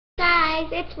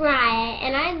guys, it's Mariah,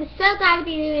 and I'm so glad to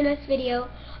be doing this video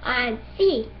on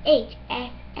chsfg.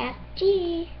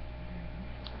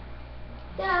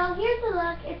 So here's the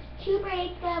look. It's two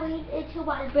braids going into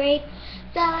one braid.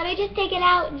 So let me just take it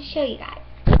out and show you guys.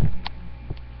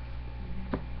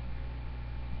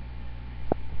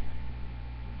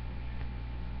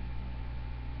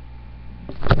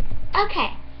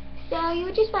 Okay, so you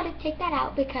would just want to take that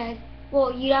out because,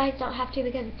 well, you guys don't have to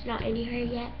because it's not in your hair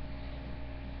yet.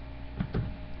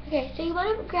 Okay, so you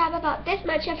want to grab about this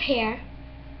much of hair.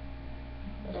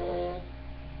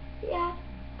 Yeah,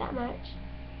 that much.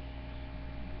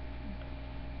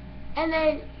 And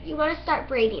then you want to start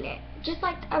braiding it, just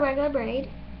like a regular braid.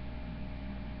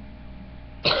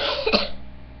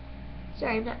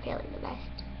 Sorry, I'm not feeling the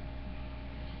best.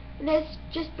 And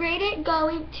just braid it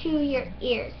going to your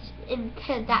ears,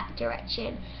 into that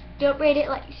direction. Don't braid it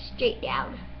like straight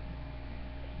down.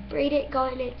 Braid it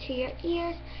going into your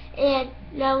ears, and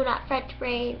no, not French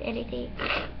braid, anything.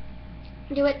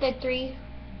 Do it the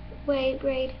three-way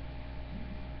braid.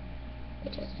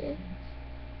 Adjust it.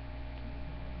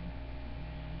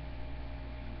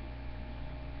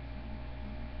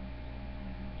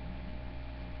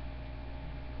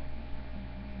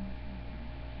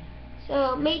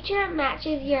 So make sure it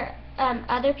matches your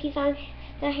other piece on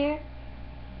the hair.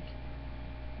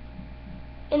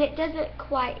 And it doesn't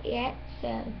quite yet,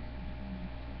 so.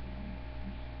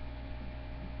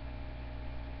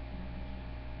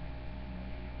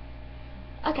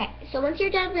 Okay, so once you're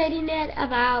done braiding it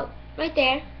about right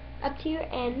there, up to your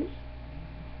ends,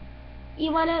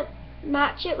 you want to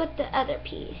match it with the other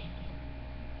piece.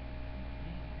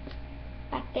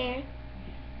 Back there.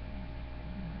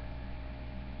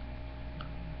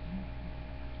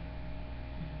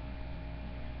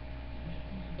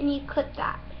 And you clip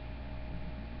that.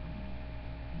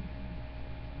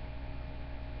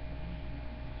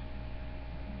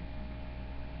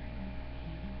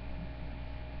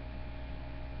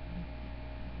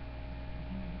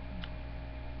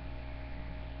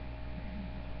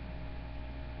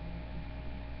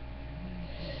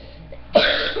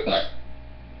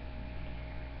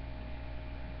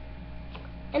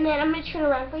 And then I'm going to turn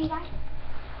around for you guys.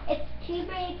 It's two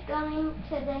braids going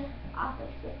to the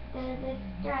opposite, this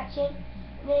direction.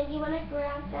 And then you want to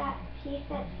grab that piece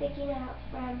that's sticking out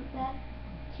from the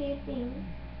two things.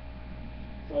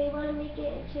 So you want to make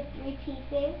it into three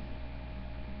pieces,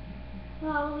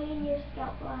 following your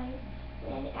scalp line.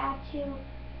 Then add 2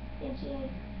 inches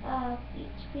of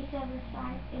each piece of the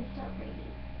side and start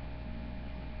braiding.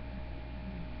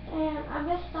 And I'm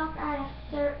going to stop at a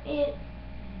certain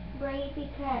braid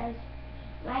because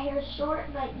my hair is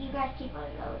short, but you guys keep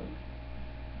on going.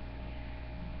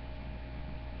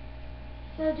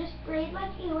 So just braid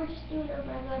like you were just doing a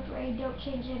regular braid. Don't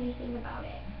change anything about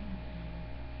it.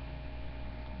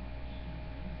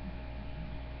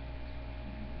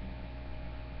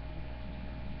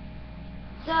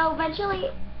 So eventually,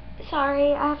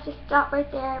 sorry, I have to stop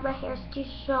right there. My hair's too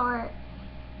short.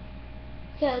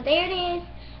 So there it is.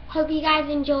 Hope you guys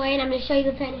enjoy, and I'm going to show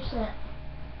you the finished look.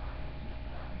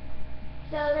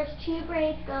 So there's 2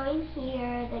 braids going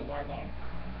here, then down there.